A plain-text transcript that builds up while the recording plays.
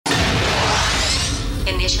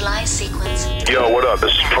Initialize sequence. Yo, what up?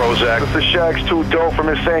 This is Prozac. This is Shags 2 Dope from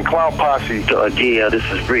Insane Clown Posse. This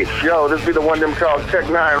is Breeze. Yo, this be the one them called Tech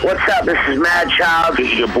 9. What's up? This is Mad Child.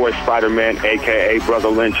 This is your boy Spider-Man, a.k.a. Brother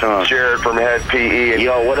Lynch. Jared from Head PE.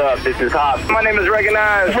 Yo, what up? This is Hop. My name is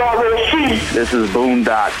Recognized. This is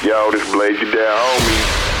Boondock. Yo, this Blaze You Down,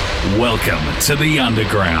 homie. Welcome to the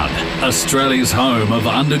Underground, Australia's home of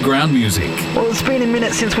underground music. Well, it's been a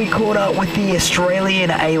minute since we caught up with the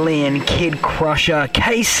Australian alien KidCrusher.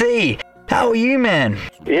 KC, how are you, man?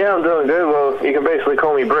 Yeah, I'm doing good. Well, you can basically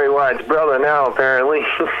call me Bray Wyatt's brother now, apparently.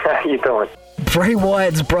 How you doing? Bray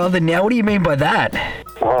Wyatt's brother now? What do you mean by that?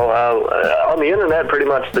 Well, on the internet, pretty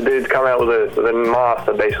much the dude's come out with a mask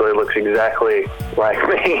that basically looks exactly like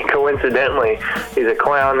me. Coincidentally, he's a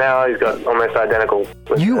clown now. He's got almost identical.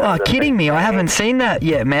 You are kidding me. I haven't seen that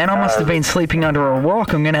yet, man. I must have been sleeping under a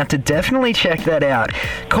rock. I'm going to have to definitely check that out.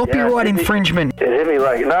 Copyright infringement. It hit me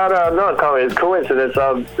like, no, not comedy. It's coincidence.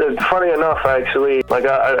 It's funny enough, actually. Like,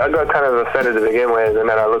 I got kind of offended to begin with, and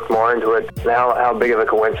then I looked more into it, and how big of a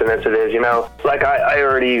coincidence it is, you know? Like, I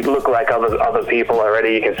already look like other people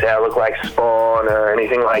already. You can say I look like Spawn or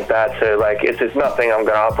anything like that. So, like, it's just nothing I'm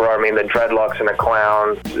going to offer. I mean, the dreadlocks and a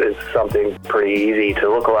clown is something pretty easy to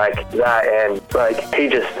look like that. And, like,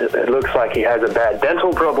 it looks like he has a bad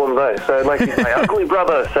dental problem, though. So, like, he's my ugly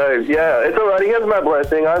brother. So, yeah, it's all right. He has my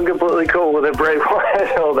blessing. I'm completely cool with it. Bray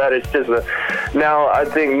Wyatt, all that. It's just now I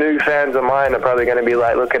think new fans of mine are probably going to be,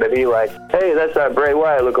 like, looking at me like, hey, that's that Bray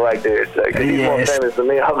Wyatt lookalike dude. So, because he's more famous than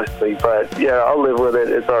me, obviously. But, yeah, I'll live with it.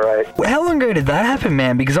 It's all right. How long ago did that happen,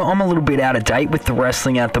 man? Because I'm a little bit out of date with the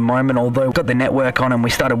wrestling at the moment, although we've got the network on and we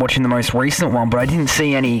started watching the most recent one, but I didn't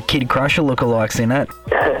see any KidCrusher lookalikes in it.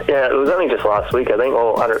 Yeah, it was only just last week, I think.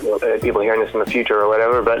 Well, I don't know people hearing this in the future or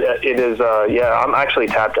whatever, but it is, I'm actually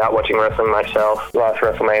tapped out watching wrestling myself. Last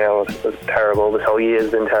WrestleMania was terrible. This whole year has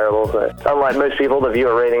been terrible. So, unlike most people, the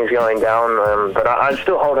viewer ratings going down, but I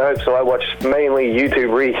still hold hope, so I watch mainly YouTube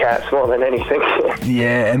recaps more than anything.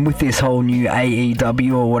 Yeah, and with this whole new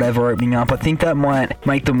AEW or whatever opening up, I think that might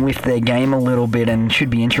make them lift their game a little bit and should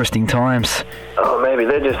be interesting times. Oh, maybe.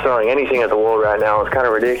 They're just throwing anything at the wall right now. It's kind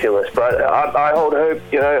of ridiculous. But I hold hope,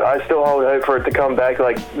 I still hold hope for it to come back.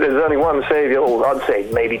 Like, there's only one savior, or I'd say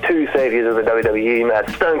maybe two saviors of the WWE, and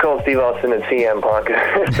that's Stone Cold Steve Austin and CM Punk.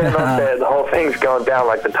 If they're not there, the whole thing's going down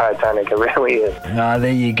like the Titanic. It really is.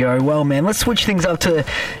 There you go. Well, man, let's switch things up to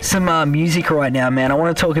some music right now, man. I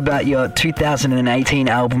want to talk about your 2018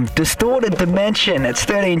 album, Distorted Dimension. It's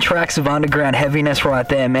 13 tracks of underground heaviness right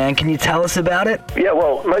there, man. Can you tell us about it? Yeah,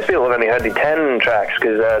 well, most people have only heard the 10 tracks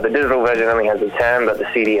because the digital version only has the 10, but the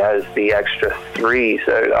CD has the extra 3.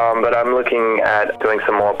 So, but I'm looking at doing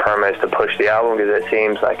some more promos to push the album because it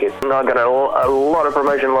seems like it's not got a lot of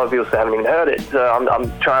promotion. A lot of people haven't even heard it. So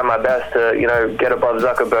I'm trying my best to, get above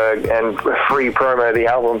Zuckerberg and free promo the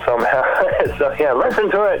album somehow. So, yeah, listen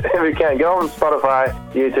to it if you can. Go on Spotify,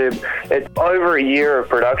 YouTube. It's over a year of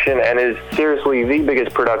production and is seriously the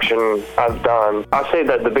biggest production I've done. I say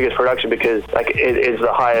that the biggest production because it is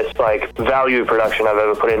the highest value production I've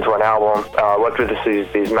ever put into an album. I worked with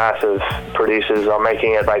these massive producers. I'm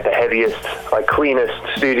making it the heaviest, cleanest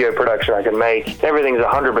studio production I can make. Everything's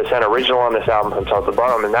 100% original on this album from top to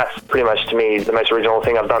bottom, and that's pretty much to me the most original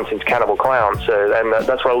thing I've done since Cannibal Clown. So, and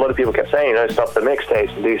that's what a lot of people kept saying. Stop the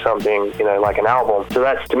mixtapes and do something, like an album. So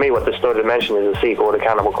that's to me what Distorted Dimension is, a sequel to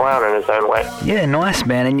Cannibal Clown in its own way. Yeah, nice,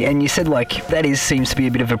 man. And you said that seems to be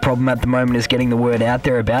a bit of a problem at the moment, is getting the word out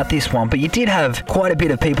there about this one. But you did have quite a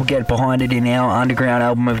bit of people get behind it in our Underground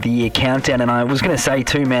Album of the Year countdown. And I was going to say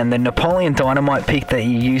too, man, the Napoleon Dynamite pick that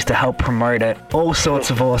you used to help promote it, all sorts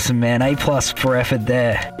of awesome, man. A+ for effort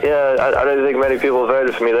there. Yeah, I don't think many people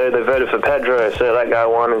voted for me though. They voted for Pedro, so that guy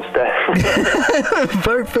won instead.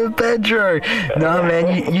 Vote for Pedro. No,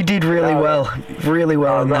 man, you did really well. Really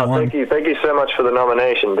well on that one. Thank you so much for the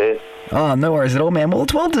nomination, dude. Oh, no worries at all, man. Well,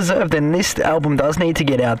 it's well deserved, and this album does need to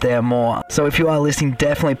get out there more. So if you are listening,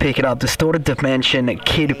 definitely pick it up. Distorted Dimension,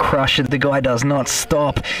 KidCrusher, the guy does not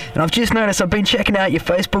stop. And I've just noticed, I've been checking out your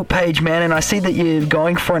Facebook page, man, and I see that you're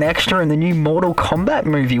going for an extra in the new Mortal Kombat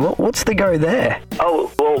movie. What's the go there?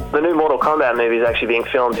 Oh, well, the new Mortal Kombat movie is actually being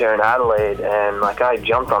filmed here in Adelaide, and I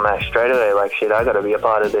jumped on that straight away. Shit, I got to be a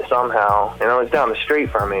part of this somehow. It's down the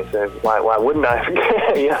street from me, so why wouldn't I,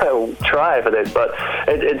 try for this? But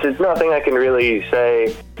it's nothing I can really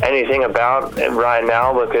say anything about it right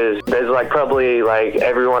now because there's like probably like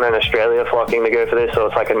everyone in Australia flocking to go for this, so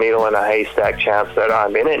it's like a needle in a haystack chance that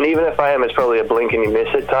I'm in it. And even if I am, it's probably a blink and you miss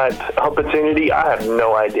it type opportunity. I have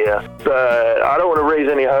no idea. But I don't want to raise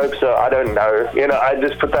any hopes, so I don't know. You know, I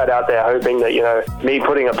just put that out there hoping that, you know, me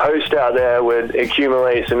putting a post out there would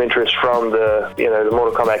accumulate some interest from the, you know, the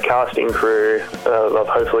Mortal Kombat casting crew of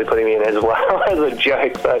hopefully putting me in as well as a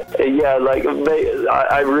joke. But yeah, like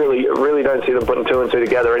I really don't see them putting two and two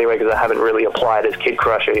together anyway because I haven't really applied as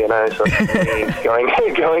KidCrusher, you know, so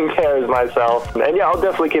going there as myself. And yeah, I'll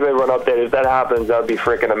definitely keep everyone updated. If that happens, that would be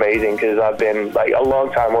freaking amazing because I've been like a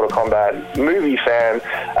long time Mortal Kombat movie fan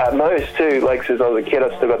at most too. Like since I was a kid,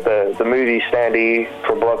 I've still got the movie standee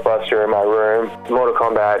for Blockbuster in my room. Mortal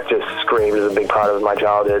Kombat just screams as a big part of my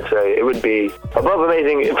childhood, so it would be above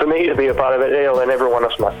amazing for me to be a part of it, you know, and everyone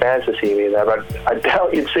else, my fans, to see me there. But I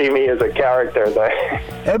doubt you'd see me as a character though.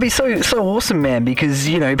 It would be so awesome, man, because,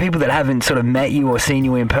 you know, people that haven't sort of met you or seen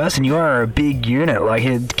you in person, you are a big unit. Like,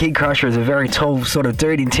 KidCrusher is a very tall sort of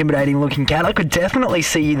dude, intimidating looking cat. I could definitely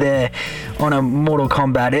see you there on a Mortal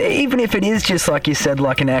Kombat, even if it is just, like you said,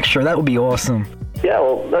 like an extra. That would be awesome. Yeah,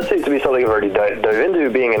 well, that seems to be something I've already dove into,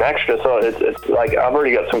 being an extra, so it's like I've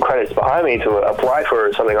already got some credits behind me to apply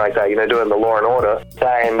for something like that, you know, doing the Law and Order.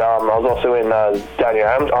 And I was also in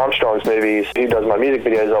Daniel Armstrong's movies. He does my music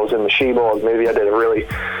videos. I was in the She-Borg movie. I did a really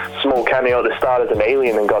small cameo at the start as an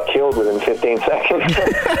alien and got killed within 15 seconds.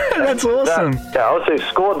 That's awesome. I also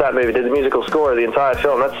scored that movie, did the musical score of the entire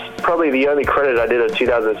film. That's probably the only credit I did in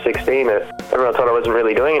 2016. Everyone thought I wasn't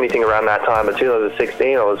really doing anything around that time, but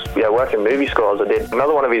 2016 I was working movie scores. I did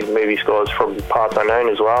another one of his movie scores from Parts Unknown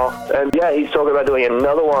as well. And yeah, he's talking about doing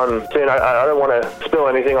another one soon. I don't want to spill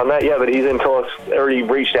anything on that yet, but he's in talks, already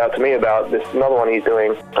reached out to me about this another one he's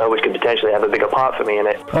doing, which could potentially have a bigger part for me in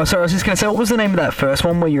it. Oh, sorry, I was just going to say, what was the name of that first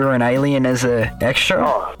one where you were an alien as an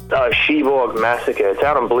extra? She-Borg Massacre. It's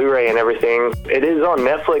out on Blu-ray and everything. It is on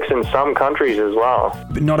Netflix in some countries as well.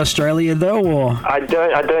 But not Australia though, or? I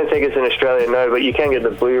don't think it's in Australia, no, but you can get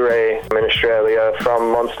the Blu-ray in Australia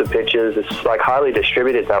from Monster Pictures. It's like highly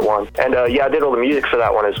distributed, that one. And yeah, I did all the music for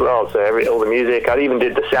that one as well. So all the music, I even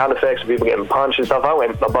did the sound effects of people getting punched and stuff. I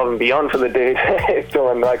went above and beyond for the dude,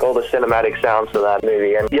 doing like all the cinematic sounds for that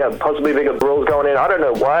movie. And yeah, possibly bigger roles going in. I don't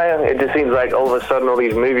know why. It just seems like all of a sudden all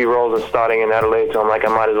these movie roles are starting in Adelaide, so I'm like, I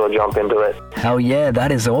might as well jump into it. Hell yeah,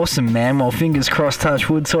 that is awesome, man. Well, fingers crossed, touch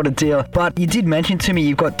wood sort of deal. But you did mention to me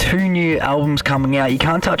you've got 2 new albums coming out. You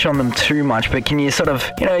can't touch on them too much, but can you sort of,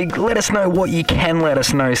 you know, let us know what you can let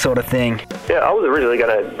us know sort of thing? Yeah, I was originally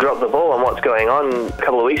going to drop the ball on what's going on a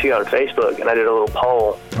couple of weeks ago on Facebook, and I did a little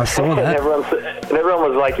poll. I saw that. And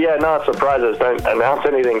everyone was like, yeah, no, surprises, don't announce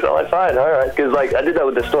anything. So I'm like, fine, all right. Because like, I did that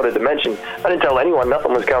with Distorted Dimension. I didn't tell anyone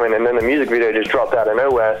nothing was coming, and then the music video just dropped out of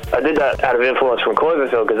nowhere. I did that out of influence from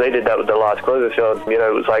Cloverfield, because they did that with the last Cloverfield. You know,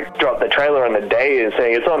 it was like, drop the trailer on the day and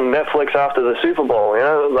saying it's on Netflix after the Super Bowl, you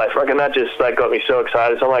know? Like, fucking that just like got me so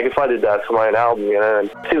excited. So I'm like, if I did that for my own album, you know, and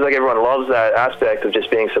it seems like everyone loves that aspect of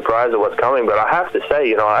just being surprised at what's coming. But I have to say,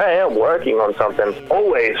 you know, I am working on something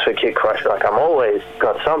always for KidCrusher. Like, I'm always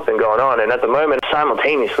got something going on, and at the moment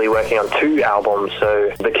simultaneously working on 2 albums.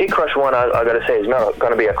 So the KidCrusher one, I gotta say, is not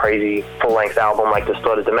going to be a crazy full-length album like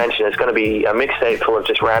Distorted Dimension. It's going to be a mixtape full of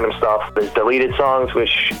just random stuff. There's deleted songs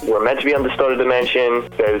which were meant to be on Distorted Dimension.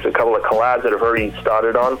 There's a couple of collabs that I've already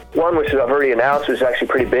started on. One which I've already announced, which is actually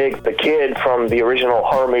pretty big. The kid from the original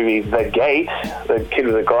horror movie The Gate, the kid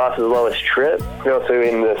with the glasses, Lois Tripp, also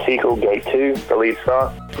in the sequel Gate 2, the lead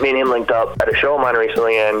star. Me and him linked up at a show of mine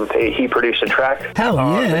recently, and he produced a track. Hell yeah.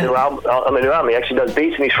 On the new album. He actually does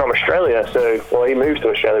beats, and he's from Australia, so, well, he moved to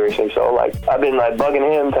Australia recently, so, like, I've been, like, bugging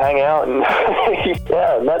him to hang out, and,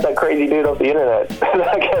 yeah, met that crazy dude off the internet.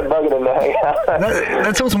 I kept bugging him to hang out.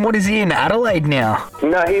 That's awesome. What is he in Adelaide now?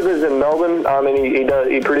 No, he lives in Melbourne.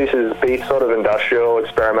 He produces beats, sort of industrial,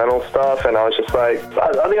 experimental stuff, and I was just like,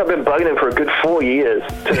 I think I've been bugging him for a good 4 years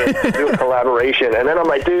to do a collaboration, and then I'm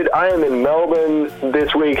like, dude, I am in Melbourne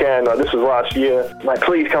this weekend, this was last year, like,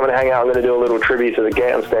 please come and hang out, I'm going to do a little tribute to The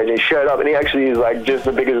Gate on stage. And he showed up, and he actually is, like, just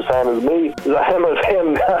as big as a fan as me. I am of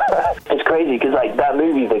him. It's crazy, because, like, that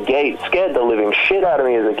movie, The Gate, scared the living shit out of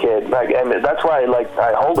me as a kid, like, and that's why, like,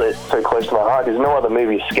 I hold it so close to my heart, because no other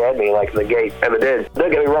movie scared me like The Gate ever did.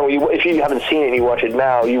 Don't get me wrong, if you haven't seen it and you watch it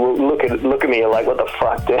now, you will look at me and like, what the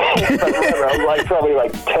fuck, dude? I was like probably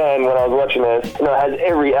like 10 when I was watching this. You know, it has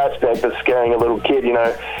every aspect of scaring a little kid, you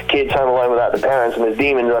know, kids home alone without the parents and there's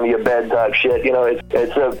demons under your bed type shit, you know,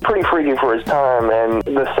 it's pretty freaky for its time. And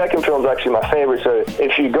the second film's actually my favorite, so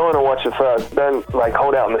if you go in and watch the first, don't like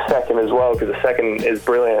hold out on the second as well, because the second is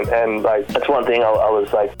brilliant. And like, that's one thing I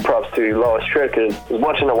was like, props to Lois Tripp, because I was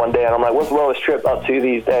watching it one day and I'm like, what's Lois Tripp up to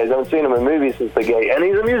these days? I haven't seen him in movies since The Gate, and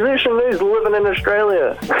he's a musician. He's living in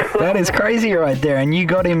Australia. That is crazy right there, and you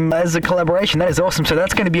got him as a collaboration. That is awesome. So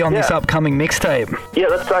that's going to be on this upcoming mixtape. Yeah,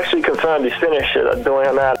 that's actually confirmed. He's finished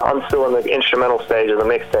doing that. I'm still in the instrumental stage of the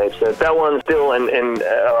mixtape, so that one's still in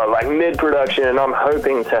like mid-production, and I'm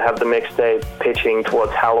hoping to have the mixtape pitching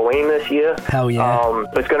towards Halloween this year. Hell yeah.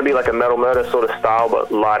 It's going to be like a Metal Murder sort of style,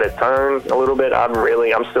 but lighter tone a little bit. I'm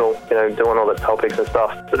still, doing all the topics and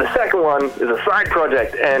stuff. But the second one is a side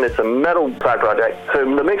project, and it's a metal side project. So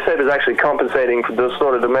the mixtape is actually compensating for this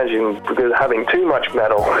sort of dimension because having too much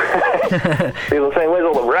metal. People are saying, where's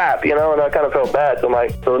all the rap, and I kind of felt bad. So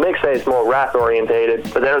the mixtape is more rap orientated,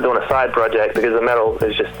 but then I'm doing a side project because the metal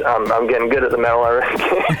is just, I'm getting good at the metal, I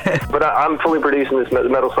reckon. But I'm fully producing this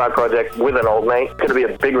metal side project with an old mate. It's going to be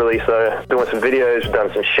a big release, though. Doing some videos, we've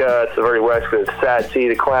done some shirts. I've already worked with Sad C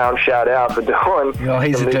the Clown, shout out for doing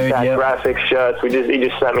he's a dude, graphic shirts. He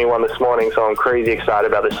just sent me one this morning, so I'm crazy excited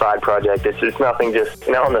about this side project. It's nothing just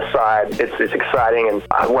on the side. It's exciting, and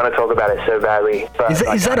I want to talk about it so badly. But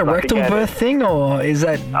is that a rectal birth thing, or is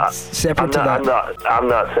that separate to that? I'm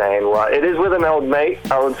not saying what. It is with an old mate,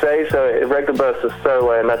 I would say. So rectal birth is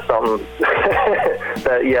solo, and that's something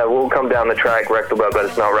that will come down the track, rectal birth, but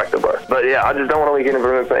it's not rectal birth. But yeah, I just don't want to leak any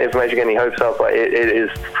information, get any hopes up. But it is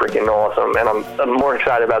freaking awesome, and I'm more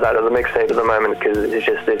excited about that as a mixtape at the moment because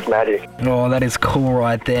it's magic. Oh, that is cool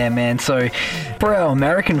right there, man. So for our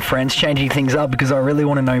American friends, changing things up because I really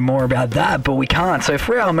want to know more about that, but we can't. So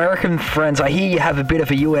for our American friends, I hear you have a bit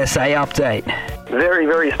of a USA update. Very,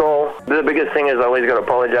 very small. The biggest thing is I always got to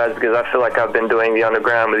apologize because I feel like I've been doing the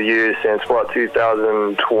underground with you since,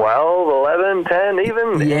 2012, 11, 10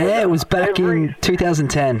 even? Yeah, it was back in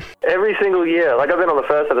 2010. Every single year. Like I've been on the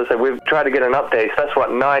first episode, we've tried to get an update. So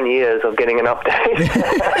that's 9 years of getting an update.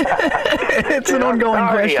 It's an ongoing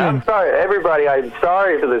question. I'm sorry, everybody. I'm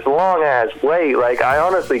sorry for this long-ass wait. Like, I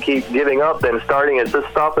honestly keep giving up then starting it. Just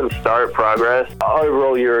stop and start progress.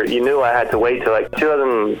 Overall, you knew I had to wait till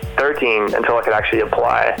 2013 until I could actually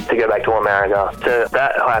apply to go back to America. So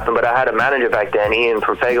that happened, but I had a manager back then, Ian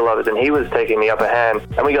from Fagel Lovers, and he was taking the upper hand.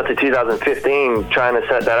 And we got to 2015 trying to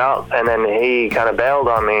set that up, and then he kind of bailed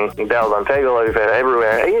on me. He bailed on Fagel Lovers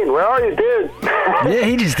everywhere. Ian, where are you, dude? Yeah,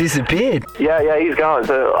 he just disappeared. Yeah, he's gone.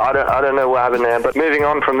 So I don't know what happened there. But moving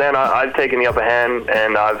on from then, I've taken the upper hand,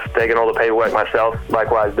 and I've taken all the paperwork myself.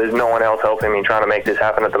 Likewise, there's no one else helping me trying to make this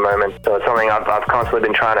happen at the moment. So it's something I've constantly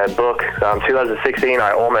been trying to book. 2016,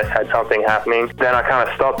 I almost had something happening. Then I kind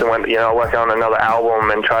of stopped and went, working on another album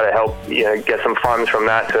and try to help, get some funds from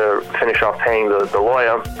that to finish off paying the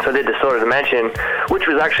lawyer. So I did Distorted Dimension, which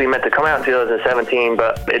was actually meant to come out in 2017,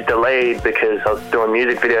 but it delayed because I was doing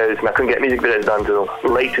music videos, and I couldn't get music videos done until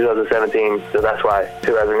late 2017. So that's why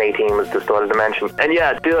 2018 was Distorted Dimension. And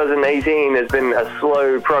yeah, 2018 has been a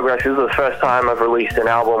slow progress. This is the first time I've released an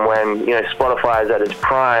album when, Spotify is at its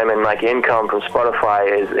prime, and income from Spotify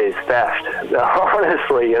is theft.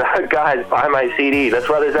 Honestly, guys, buy my CD. That's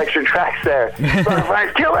why there's extra tracks there.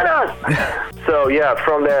 Spotify's killing us. So yeah,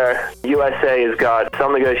 from there, USA has got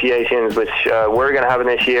some negotiations, which we're going to have in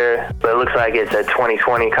this year, but it looks like it's a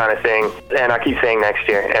 2020 kind of thing. And I keep saying next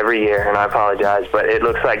year, every year, and I apologize, but it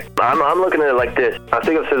looks like, I'm looking at it like this. I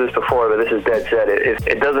think I've said this before, but this is dead set. If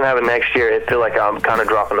it doesn't happen next year, it feel like I'm kind of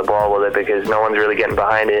dropping the ball with it because no one's really getting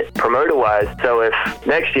behind it promoter-wise. So if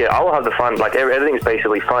next year, I will have the fund, everything's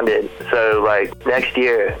basically funded. So next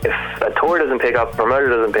year, if a tour doesn't pick up, promoter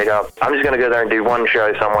doesn't pick up, I'm just going to go there and do one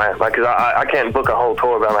show somewhere. Because I can't book a whole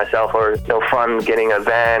tour by myself, or no fun getting a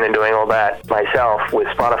van and doing all that myself with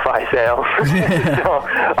Spotify sales. So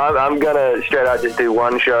I'm going to straight out just do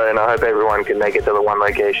one show, and I hope everyone can make it to the one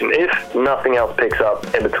location. If nothing else picks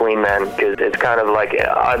up in between then, because it's kind of like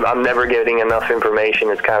I'm never getting enough information.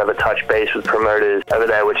 It's kind of a touch base with promoters over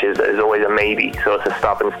there, which is always a maybe. So it's a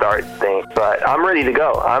stop and start thing. But I'm ready to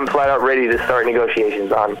go. I'm flat out ready to start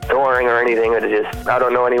negotiations on touring or anything. I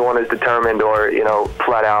don't know anyone as determined or,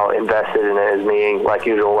 flat out invested in it as me, like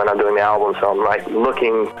usual when I'm doing the album. So I'm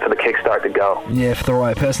looking for the kickstart to go. Yeah, for the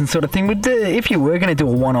right person sort of thing. If you were going to do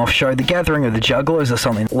a one-off show, the Gathering of the Juggalos or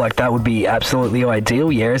something like that would be absolutely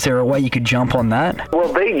ideal. Yeah, is there a way you could jump on that?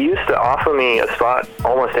 Well, they used to offer me a spot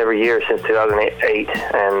almost every year since 2008,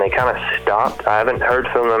 and they kind of stopped. I haven't heard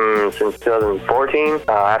from them since 2014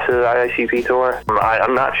 after the IICP tour.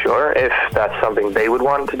 I'm not sure if that's something they would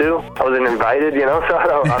want to do. I wasn't invited, so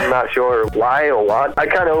I'm not sure why or what. I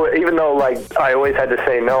kind of, even though I always had to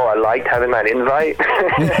say no, I liked having that invite.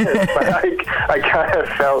 I kind of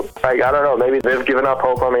felt like, I don't know, maybe they've given up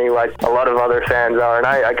hope on me like a lot of other fans are, and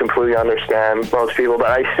I completely understand most people,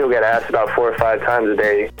 but I still get asked about 4 or 5 times a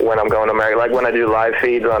day when I'm going to America. Like when I do live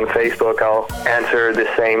feeds on Facebook, I'll answer the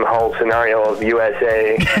same whole scenario of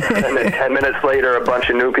USA, and then 10 minutes later, a bunch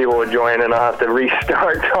of new people would join, and I'll have to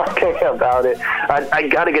restart talking about it. I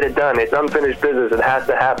got to get it done. It's unfinished business. It has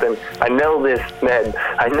to happen. I know this, Ned.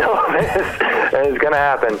 I know this, and it's going to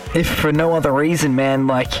happen. If for no other reason, man,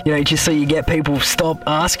 like, you know, just so you get people stop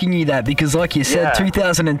asking you that, because like you said,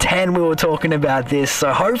 2010 we were talking about this,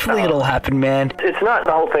 so hopefully it'll happen, man. It's not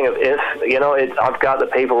the whole thing of if, you know, I've got the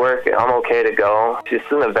paperwork, I'm okay to go. It's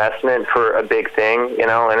just an investment for a big thing, you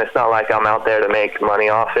know, and it's not like I'm out there to make money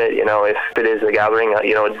off it, you know. If it is a gathering,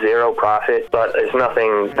 you know, it's zero profit, but it's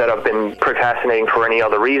nothing that I've been procrastinating for any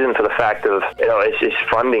other reason, for the fact of, you know, it's just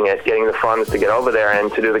funding it, getting the funds to get over there,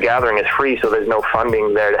 and to do the gathering is free, so there's no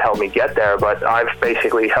funding there to help me get there, but I've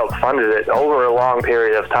basically helped funded it over a long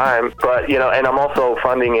period of time. But, you know, and I'm also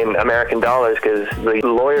funding in American dollars, because the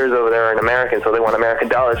lawyers over there are in American, so they want American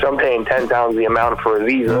dollars, so I'm paying 10 times the amount for a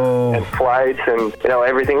visa and flights and, you know,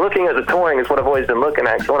 everything. Looking at the touring is what I've always been looking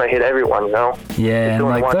at, because I want to hit everyone, you know? Yeah,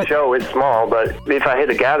 doing like one show is small, but if I hit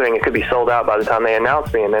a gathering, it could be sold out by the time they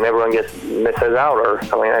announce me, and then everyone misses out or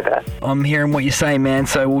something like that. I'm hearing what you're saying, man,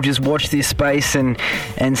 so we'll just watch this space and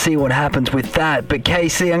see what happens with that. But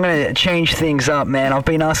KC, I'm going to change things up, man. I've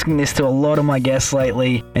been asking this to a lot of my guests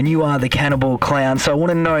lately, and you are the Cannibal Clown, so I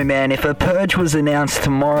want to know, man, if a purge was announced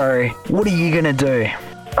tomorrow, what are you going to do?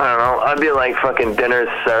 I don't know. I'd be like fucking dinner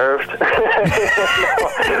served.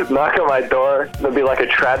 Knock on my door. There'd be like a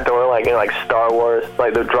trap door, like in like Star Wars.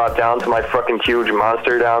 Like they'd drop down to my fucking huge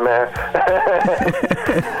monster down there.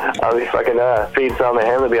 I'll be fucking feed some to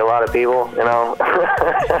him. There'd be a lot of people, you know.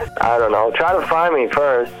 I don't know. Try to find me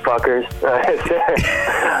first, fuckers.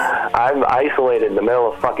 I'm isolated in the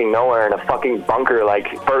middle of fucking nowhere in a fucking bunker. Like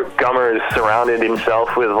Burt Gummer's surrounded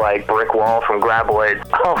himself with like brick wall from graboids.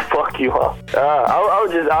 I'll fuck you up.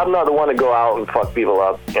 I'm not the one to go out and fuck people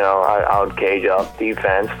up. You know, I would cage up,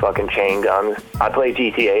 defense, fucking chain guns. I play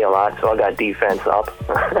GTA a lot, so I got defense up.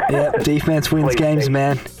 Yep, defense wins games,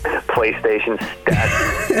 man. PlayStation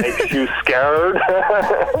stats makes you scared.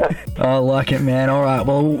 I like it, man. All right,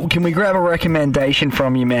 well, can we grab a recommendation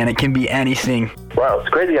from you, man? It can be anything. Well, it's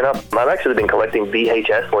crazy enough. I've actually been collecting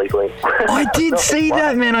VHS lately. I did see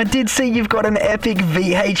that, man. I did see you've got an epic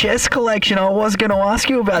VHS collection. I was going to ask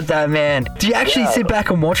you about that, man. Do you actually sit back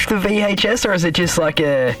and watch the VHS, or is it just like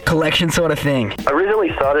a collection sort of thing? I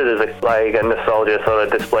originally started as a nostalgia sort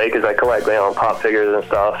of display, because I collect, you know, pop figures and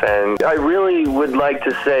stuff, and I really would like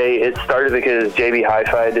to say it started because JB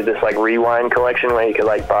Hi-Fi did this like rewind collection where you could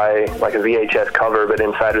like buy like a VHS cover, but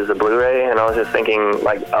inside was a Blu-ray, and I was just thinking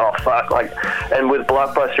like, oh fuck, like. And with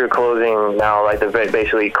Blockbuster closing now, like they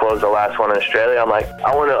basically closed the last one in Australia, I'm like,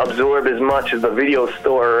 I want to absorb as much of the video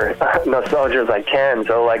store nostalgia as I can.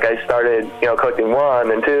 So like I started, you know, collecting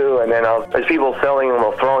 1 and 2, and then there's people selling them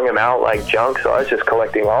or throwing them out like junk. So I was just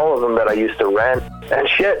collecting all of them that I used to rent. And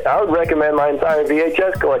shit, I would recommend my entire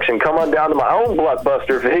VHS collection. Come on down to my own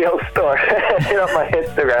Blockbuster video store. Hit up my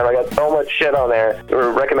Instagram. I got so much shit on there.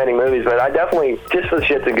 We're recommending movies, but I definitely, just for the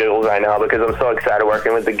shits and giggles right now, because I'm so excited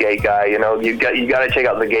working with The Gate guy. You know, you got to check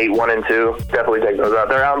out The Gate 1 and 2. Definitely check those out.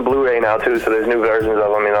 They're out on Blu-ray now too, so there's new versions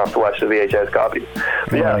of them. You don't have to watch the VHS copies.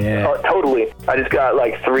 Totally. I just got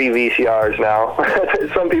like 3 VCRs now.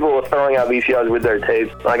 Some people are throwing out VCRs with their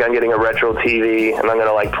tapes. Like I'm getting a retro TV, and I'm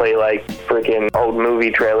gonna like play like freaking old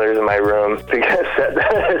movie trailers in my room to set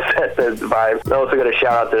the vibe. I also got a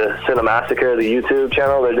shout out to Cinemassacre, the YouTube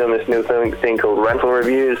channel. They're doing this new thing called rental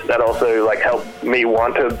reviews that also like helped me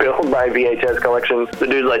want to build my VHS collection. The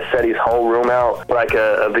dude like set his whole room out like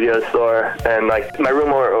a video store, and like my room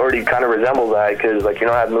already kind of resembles that, because like, you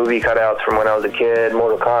know, I have movie cutouts from when I was a kid,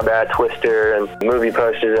 Mortal Kombat, Twister, and movie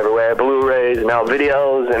posters everywhere, Blu-rays, and now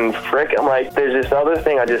videos, and frick, I'm like, there's this other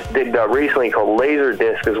thing I just digged up recently called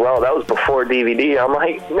Laserdisc as well. That was before DVD. I'm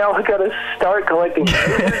like, now I gotta start collecting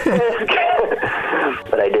Laserdisc.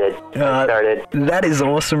 But I did. I started. That is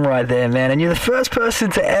awesome right there, man. And you're the first person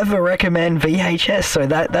to ever recommend VHS, so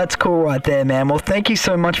that's cool right there, man. Well, thank you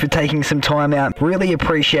so much for taking some time out. Really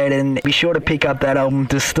appreciate it, and be sure to pick up that album,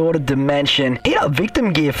 Distorted Dimension. Hit up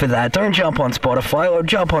Victim Gear for that. Don't jump on Spotify, or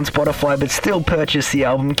jump on Spotify, but still purchase the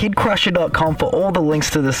album. KidCrusher.com for all the links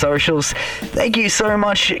to the socials. Thank you so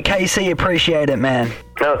much, KC. Appreciate it, man.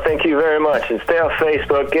 No, thank you very much. And stay on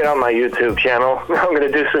Facebook. Get on my YouTube channel. I'm going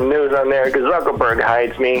to do some news on there because Zuckerberg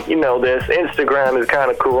hides me. You know this. Instagram is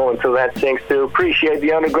kind of cool until that sinks too. Appreciate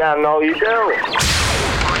the underground and all you do.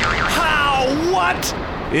 How? What?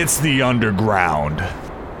 It's the underground.